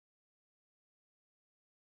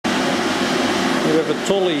have a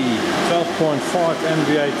Tolley 12.5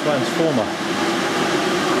 MVA transformer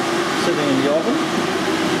sitting in the oven.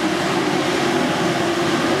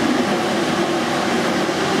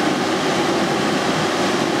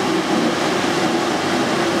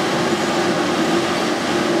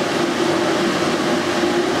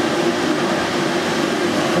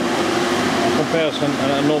 In comparison,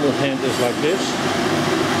 a normal hand is like this.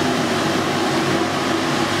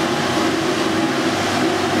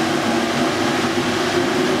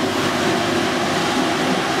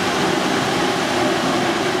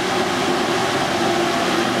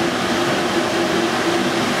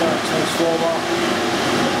 All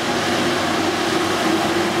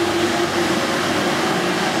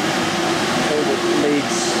the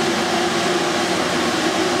leads.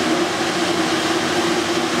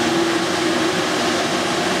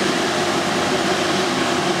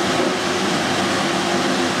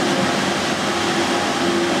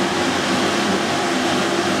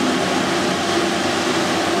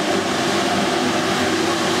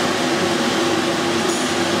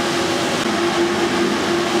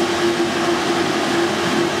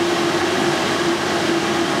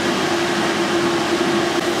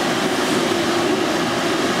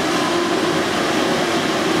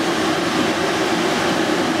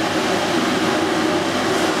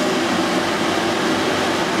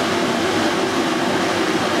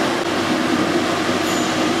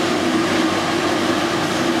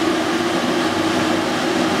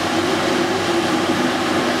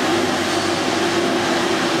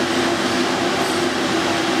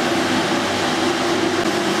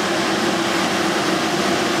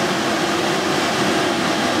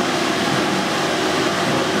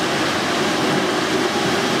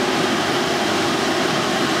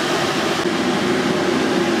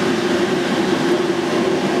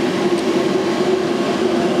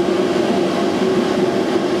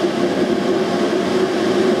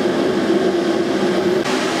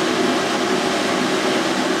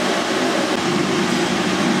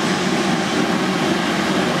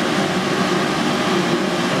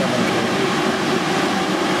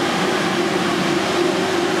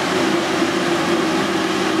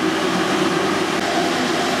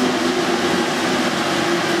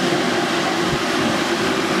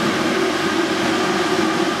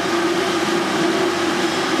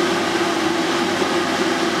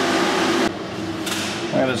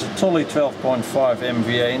 There's a Tolley 12.5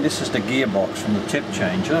 MVA, and this is the gearbox from the tip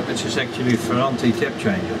changer, which is actually a Ferranti tip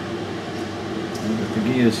changer. And with the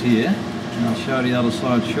gears here, and I'll show the other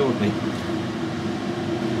side shortly.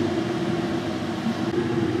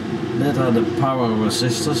 That are the power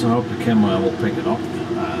resistors. I hope the camera will pick it up.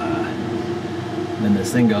 Then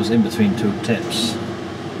this thing goes in between two tips.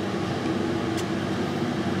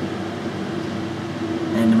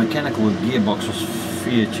 And the mechanical gearbox was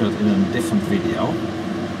featured in a different video.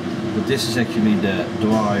 But this is actually the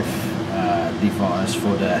drive device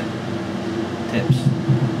for the tips.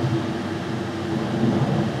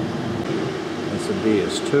 That's the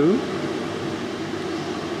DS2.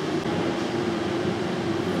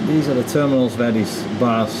 These are the terminals where these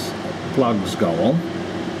bars plugs go on.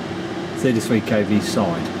 33 kV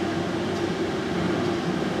side.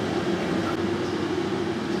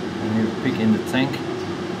 And you pick in the tank.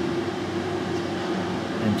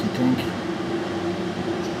 Empty tank.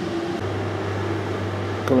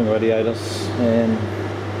 Cooling radiators, and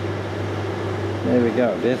there we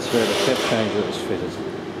go. That's where the tip changer is fitted.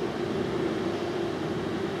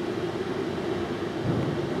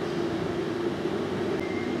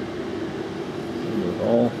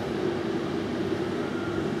 All.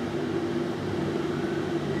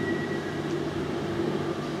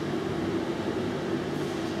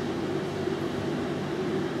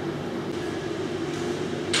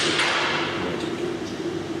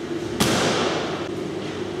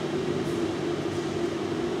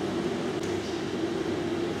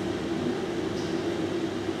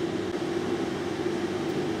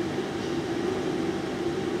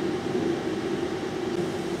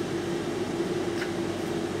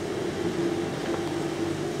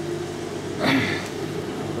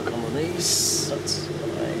 That's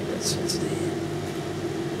right, that's what's there.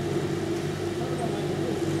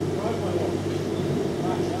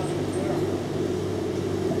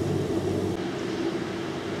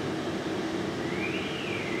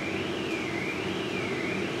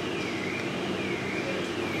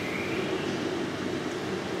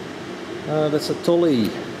 That's a Tolley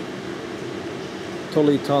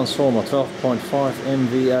transformer, 12.5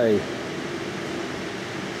 MVA.